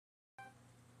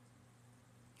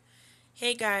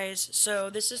Hey guys,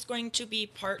 so this is going to be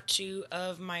part two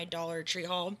of my Dollar Tree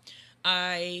haul.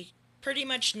 I pretty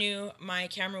much knew my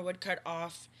camera would cut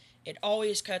off. It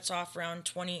always cuts off around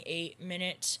 28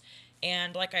 minutes.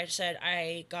 And like I said,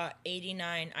 I got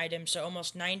 89 items, so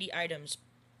almost 90 items.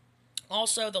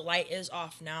 Also, the light is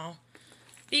off now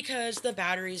because the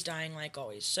battery's dying like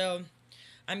always. So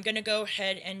I'm going to go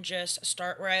ahead and just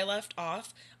start where I left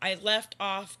off. I left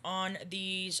off on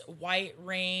these White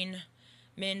Rain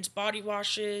men's body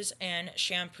washes and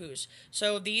shampoos.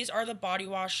 So these are the body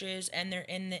washes and they're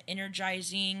in the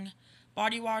energizing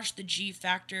body wash, the G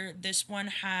Factor. This one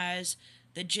has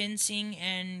the ginseng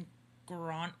and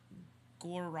guarana.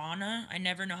 I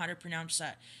never know how to pronounce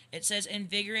that. It says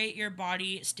invigorate your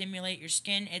body, stimulate your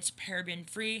skin. It's paraben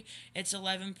free. It's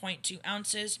 11.2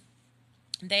 ounces.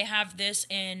 They have this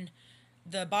in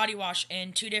the body wash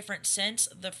in two different scents,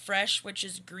 the fresh, which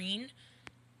is green,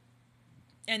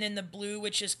 and then the blue,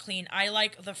 which is clean. I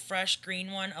like the fresh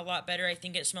green one a lot better. I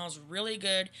think it smells really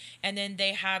good. And then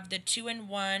they have the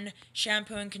 2-in-1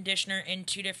 shampoo and conditioner in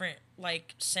two different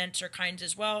like scents or kinds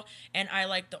as well, and I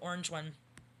like the orange one.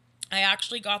 I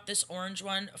actually got this orange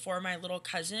one for my little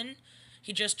cousin.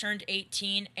 He just turned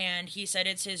 18 and he said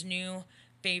it's his new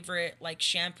favorite like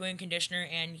shampoo and conditioner,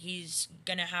 and he's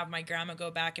gonna have my grandma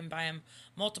go back and buy him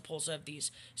multiples of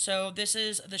these. So this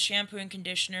is the shampoo and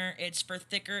conditioner. It's for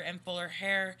thicker and fuller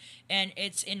hair, and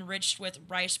it's enriched with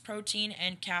rice protein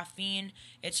and caffeine.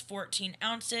 It's 14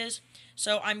 ounces.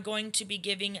 So I'm going to be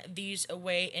giving these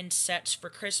away in sets for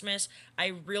Christmas.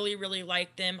 I really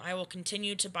like them. I will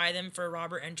continue to buy them for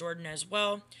Robert and Jordan as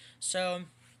well. So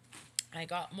I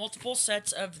got multiple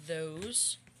sets of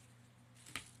those.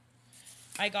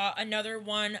 I got another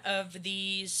one of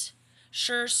these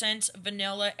Sure Scents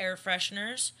Vanilla Air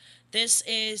Fresheners. This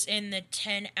is in the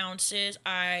 10 ounces.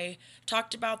 I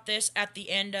talked about this at the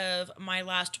end of my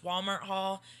last Walmart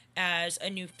haul as a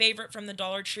new favorite from the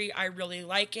Dollar Tree. I really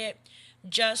like it.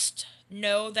 Just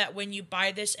know that when you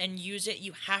buy this and use it,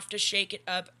 you have to shake it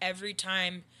up every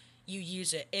time you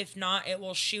use it. If not, it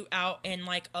will shoot out in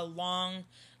like a long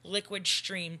liquid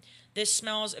stream. This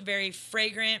smells very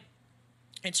fragrant.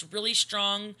 It's really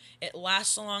strong, it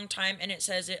lasts a long time, and it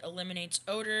says it eliminates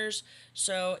odors.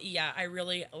 So yeah, I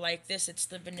really like this. It's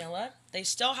the vanilla. They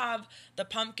still have the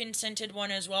pumpkin scented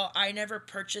one as well. I never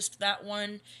purchased that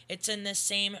one. It's in the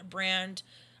same brand.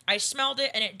 I smelled it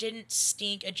and it didn't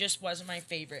stink. It just wasn't my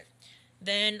favorite.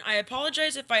 Then I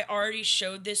apologize if I already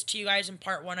showed this to you guys in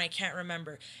part one. I can't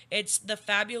remember. It's the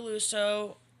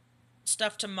Fabuloso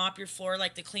stuff to mop your floor,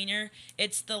 like the cleaner.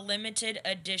 It's the limited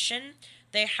edition.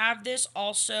 They have this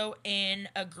also in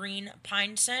a green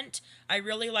pine scent. I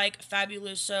really like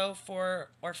Fabuloso,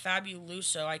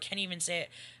 I can't even say it,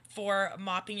 for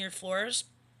mopping your floors.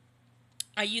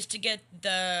 I used to get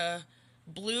the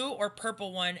blue or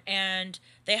purple one, and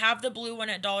they have the blue one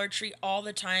at Dollar Tree all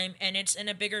the time, and it's in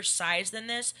a bigger size than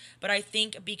this, but I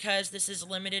think because this is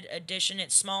limited edition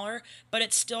it's smaller, but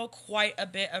it's still quite a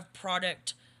bit of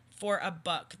product for a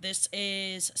buck. This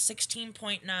is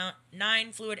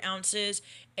 16.9 fluid ounces,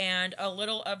 and a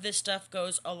little of this stuff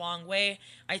goes a long way.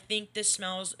 I think this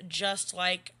smells just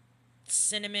like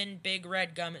cinnamon big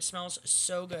red gum. It smells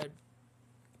so good.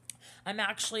 I'm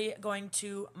actually going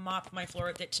to mop my floor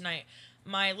with it tonight.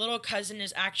 My little cousin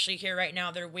is actually here right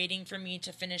now. They're waiting for me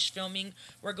to finish filming.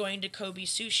 We're going to Kobe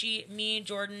Sushi, me,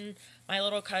 Jordan, my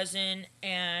little cousin,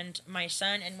 and my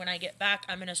son. And when I get back,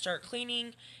 I'm going to start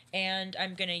cleaning, and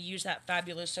I'm going to use that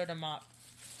fabulous soda mop.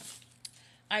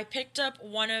 I picked up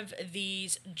one of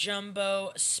these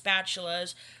jumbo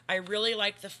spatulas. I really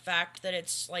like the fact that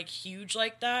it's like huge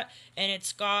like that, and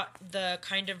it's got the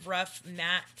kind of rough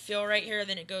matte feel right here.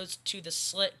 Then it goes to the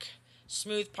slick,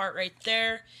 smooth part right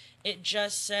there. It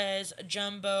just says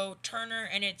Jumbo Turner,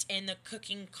 and it's in the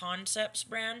Cooking Concepts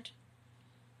brand.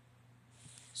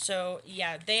 So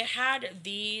yeah, they had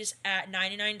these at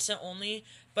 99 cents only,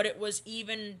 but it was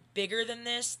even bigger than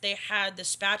this. They had the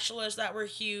spatulas that were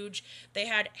huge. They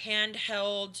had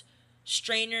handheld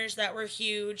strainers that were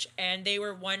huge, and they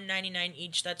were $1.99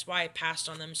 each. That's why I passed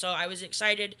on them. So I was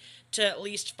excited to at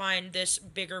least find this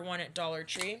bigger one at Dollar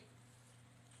Tree.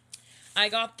 I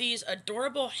got these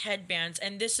adorable headbands,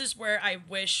 and this is where I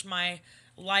wish my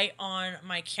light on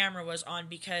my camera was on,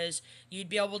 because you'd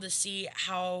be able to see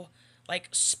how like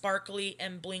sparkly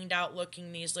and blinged out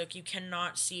looking these look. You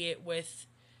cannot see it with,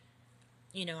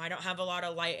 I don't have a lot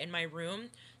of light in my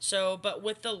room. So, but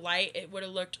with the light, it would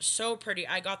have looked so pretty.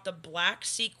 I got the black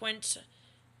sequence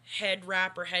head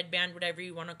wrap or headband, whatever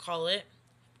you want to call it.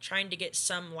 Trying to get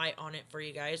some light on it for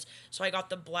you guys. So I got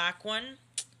the black one.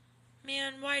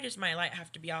 Man, why does my light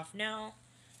have to be off now?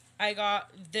 I got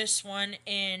this one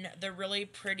in the really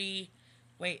pretty.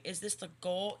 Wait, is this the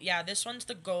gold? Yeah, this one's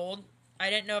the gold. I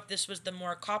didn't know if this was the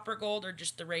more copper gold or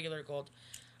just the regular gold.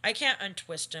 I can't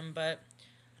untwist them, but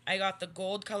I got the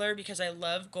gold color because I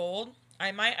love gold.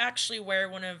 I might actually wear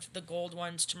one of the gold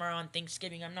ones tomorrow on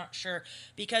Thanksgiving. I'm not sure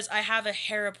because I have a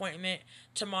hair appointment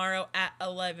tomorrow at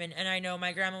 11 and I know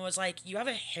my grandma was like, "You have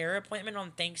a hair appointment on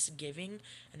Thanksgiving?"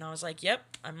 And I was like,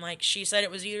 "Yep." I'm like, "She said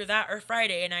it was either that or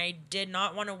Friday," and I did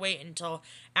not want to wait until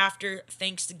after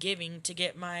Thanksgiving to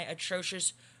get my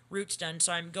atrocious roots done.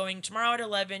 So I'm going tomorrow at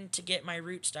 11 to get my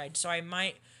roots dyed. So I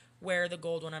might wear the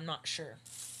gold one. I'm not sure.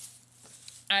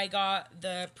 I got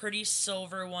the pretty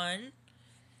silver one.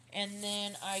 And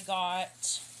then I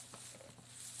got.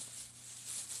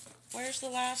 Where's the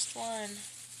last one?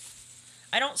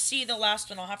 I don't see the last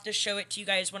one. I'll have to show it to you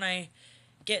guys when I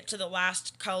get to the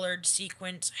last colored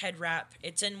sequence head wrap.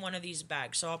 It's in one of these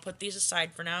bags. So I'll put these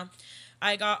aside for now.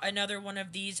 I got another one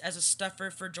of these as a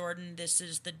stuffer for Jordan. This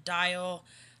is the Dial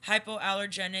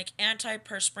Hypoallergenic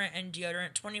Antiperspirant and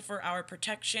Deodorant 24-hour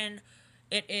protection.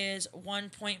 It is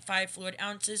 1.5 fluid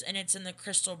ounces and it's in the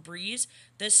Crystal Breeze.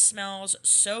 This smells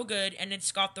so good and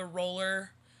it's got the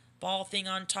roller ball thing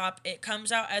on top. It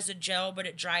comes out as a gel, but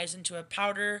it dries into a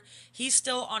powder. He's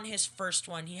still on his first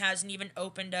one. He hasn't even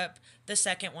opened up the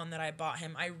second one that I bought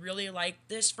him. I really like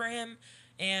this for him,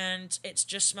 and it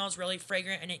just smells really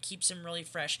fragrant and it keeps him really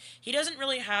fresh. He doesn't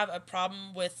really have a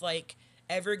problem with like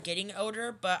ever getting odor,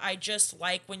 but I just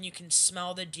like when you can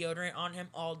smell the deodorant on him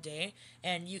all day,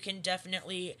 and you can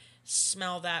definitely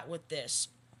smell that with this.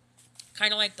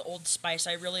 Kind of like the Old Spice.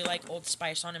 I really like Old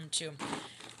Spice on him too.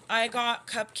 I got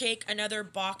Cupcake another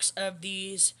box of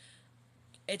these.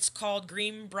 It's called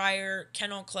Greenbrier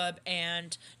Kennel Club,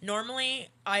 and normally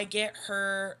I get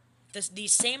her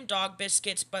these same dog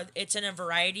biscuits, but it's in a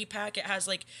variety pack. It has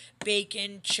like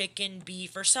bacon, chicken,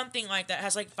 beef, or something like that. It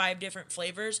has like 5 different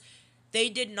flavors. They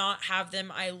did not have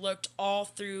them. I looked all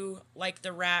through like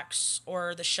the racks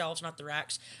or the shelves, not the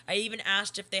racks. I even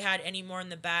asked if they had any more in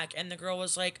the back, and the girl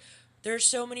was like, "There's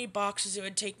so many boxes, it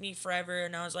would take me forever."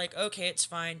 And I was like, "Okay, it's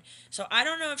fine." So I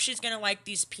don't know if she's gonna like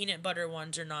these peanut butter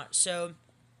ones or not. So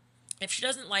if she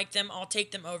doesn't like them, I'll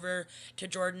take them over to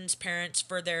Jordan's parents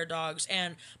for their dogs.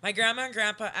 And my grandma and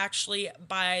grandpa actually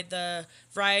buy the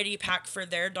variety pack for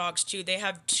their dogs too. They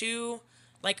have two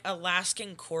like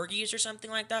Alaskan corgis or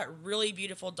something like that. Really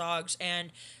beautiful dogs.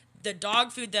 And the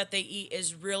dog food that they eat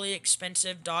is really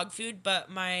expensive dog food, but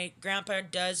my grandpa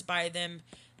does buy them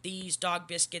these dog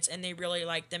biscuits and they really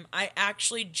like them. I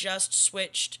actually just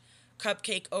switched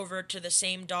Cupcake over to the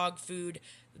same dog food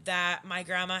that my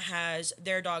grandma has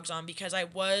their dogs on because I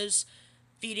was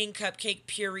feeding Cupcake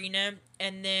Purina,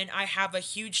 and then I have a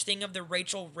huge thing of the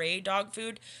Rachel Ray dog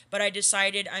food, but I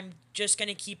decided I'm just going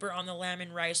to keep her on the lamb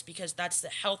and rice because that's the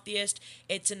healthiest.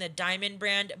 It's in the Diamond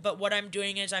brand, but what I'm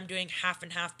doing is I'm doing half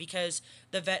and half because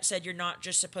the vet said you're not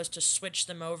just supposed to switch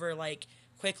them over like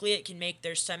quickly. It can make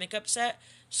their stomach upset.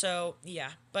 So,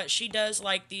 yeah, but she does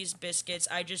like these biscuits.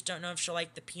 I just don't know if she'll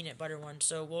like the peanut butter one,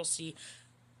 so we'll see.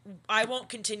 I won't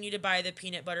continue to buy the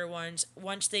peanut butter ones.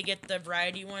 Once they get the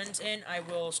variety ones in, I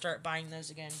will start buying those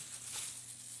again.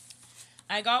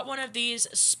 I got one of these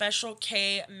Special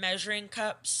K measuring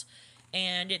cups,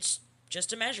 and it's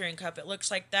just a measuring cup. It looks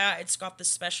like that. It's got the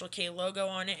Special K logo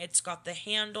on it. It's got the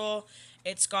handle.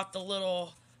 It's got the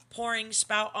little pouring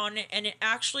spout on it, and it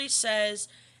actually says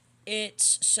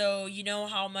it's so you know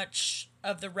how much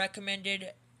of the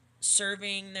recommended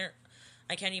serving there.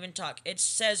 I can't even talk. It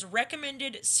says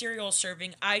recommended cereal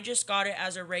serving. I just got it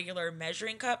as a regular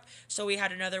measuring cup, so we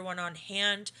had another one on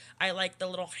hand. I like the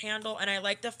little handle, and I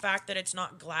like the fact that it's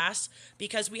not glass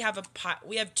because we have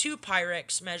two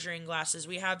Pyrex measuring glasses.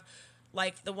 We have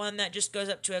like the one that just goes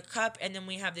up to a cup, and then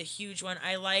we have the huge one.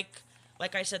 I like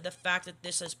I said, the fact that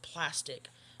this is plastic.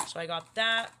 So I got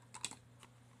that.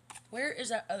 Where is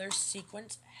that other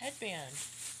sequence headband?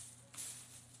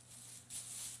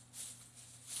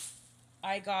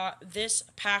 I got this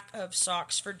pack of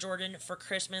socks for Jordan for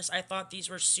Christmas. I thought these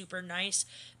were super nice.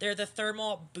 They're the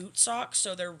thermal boot socks,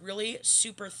 so they're really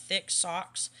super thick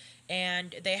socks.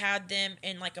 And they had them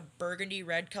in like a burgundy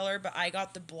red color, but I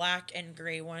got the black and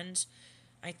gray ones.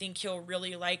 I think he'll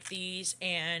really like these.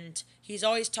 And he's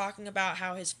always talking about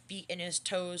how his feet and his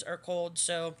toes are cold,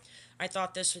 so I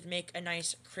thought this would make a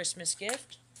nice Christmas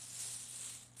gift.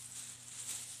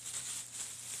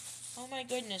 Oh my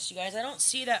goodness, you guys. I don't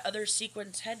see that other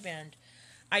sequence headband.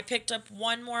 I picked up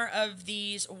one more of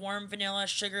these warm vanilla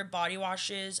sugar body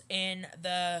washes in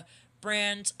the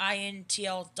brand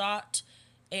INTL Dot.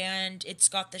 And it's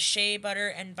got the shea butter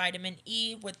and vitamin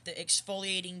E with the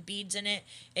exfoliating beads in it.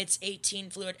 It's 18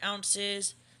 fluid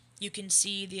ounces. You can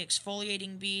see the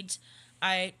exfoliating beads.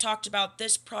 I talked about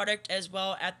this product as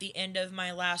well at the end of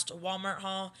my last Walmart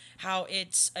haul, how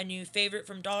it's a new favorite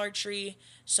from Dollar Tree.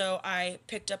 So I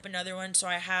picked up another one. So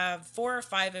I have 4 or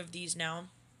 5 of these now.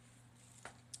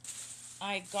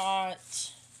 I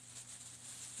got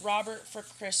Robert for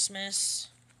Christmas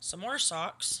some more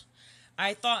socks.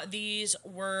 I thought these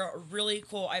were really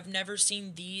cool. I've never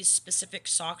seen these specific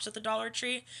socks at the Dollar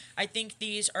Tree. I think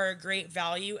these are a great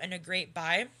value and a great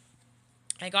buy.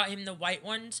 I got him the white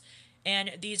ones,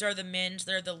 and these are the men's.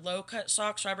 They're the low cut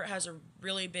socks. Robert has a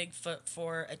really big foot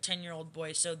for a 10-year-old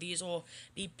boy, so these will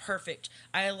be perfect.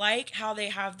 I like how they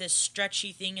have this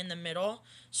stretchy thing in the middle,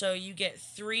 so you get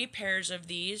 3 pairs of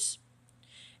these.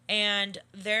 And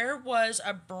there was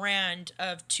a brand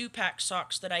of 2-pack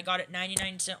socks that I got at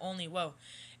 99 cents only. Whoa.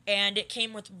 And it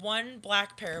came with 1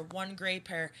 black pair, 1 gray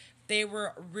pair. They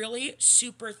were really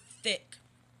super thick.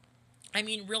 I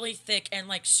mean, really thick and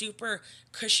like super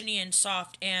cushiony and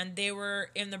soft. And they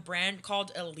were in the brand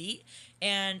called Elite.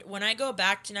 And when I go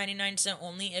back to 99 cents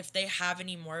only, if they have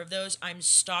any more of those, I'm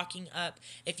stocking up.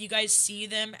 If you guys see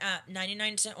them at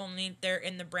 99 cents only, they're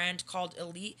in the brand called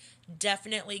Elite.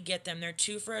 Definitely get them. They're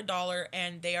 2 for $1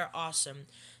 and they are awesome.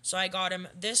 So I got him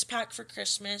this pack for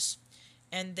Christmas.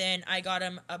 And then I got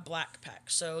him a black pack.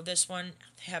 So this one,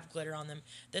 they have glitter on them.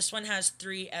 This one has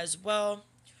 3 as well.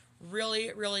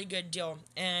 Really, really good deal.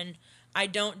 And I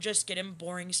don't just get him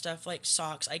boring stuff like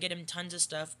socks. I get him tons of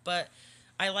stuff, but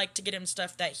I like to get him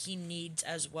stuff that he needs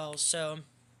as well. So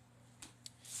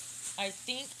I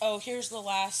think, oh, here's the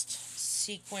last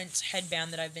sequence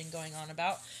headband that I've been going on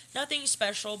about. Nothing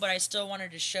special, but I still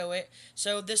wanted to show it.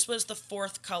 So this was the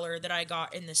 4th color that I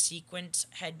got in the sequence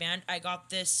headband. I got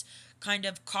this kind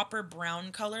of copper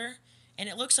brown color, and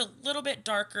it looks a little bit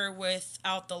darker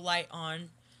without the light on.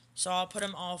 So I'll put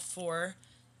them all 4.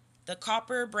 The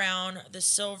copper brown, the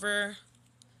silver,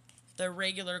 the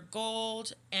regular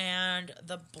gold, and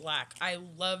the black. I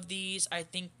love these. I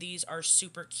think these are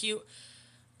super cute.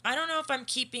 I don't know if I'm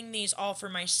keeping these all for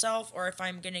myself or if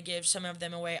I'm going to give some of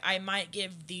them away. I might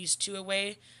give these 2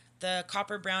 away, the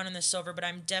copper brown and the silver, but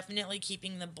I'm definitely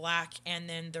keeping the black and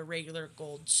then the regular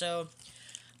gold. So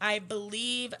I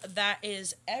believe that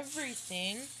is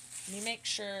everything. Let me make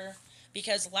sure,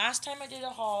 because last time I did a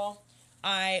haul,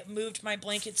 I moved my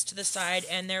blankets to the side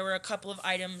and there were a couple of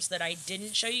items that I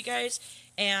didn't show you guys,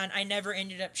 and I never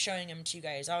ended up showing them to you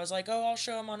guys. I was like, oh, I'll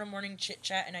show them on a morning chit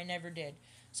chat, and I never did.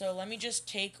 So let me just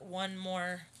take one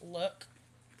more look.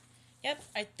 Yep,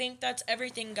 I think that's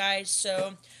everything, guys.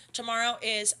 So tomorrow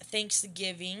is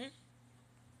Thanksgiving.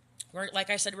 Like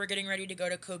I said, we're getting ready to go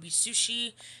to Kobe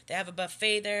Sushi. They have a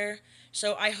buffet there.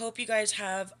 So I hope you guys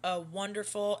have a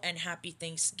wonderful and happy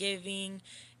Thanksgiving.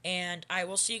 And I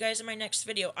will see you guys in my next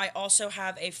video. I also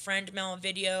have a friend mail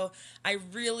video. I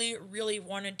really, really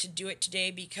wanted to do it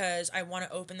today because I want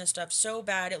to open the stuff so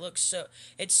bad.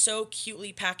 It's so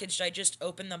cutely packaged. I just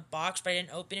opened the box, but I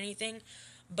didn't open anything.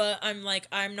 But I'm like,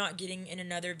 I'm not getting in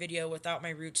another video without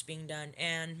my roots being done.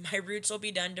 And my roots will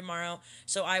be done tomorrow.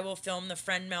 So I will film the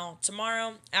friend mail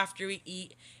tomorrow after we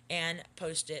eat and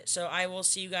post it. So I will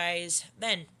see you guys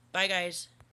then. Bye, guys.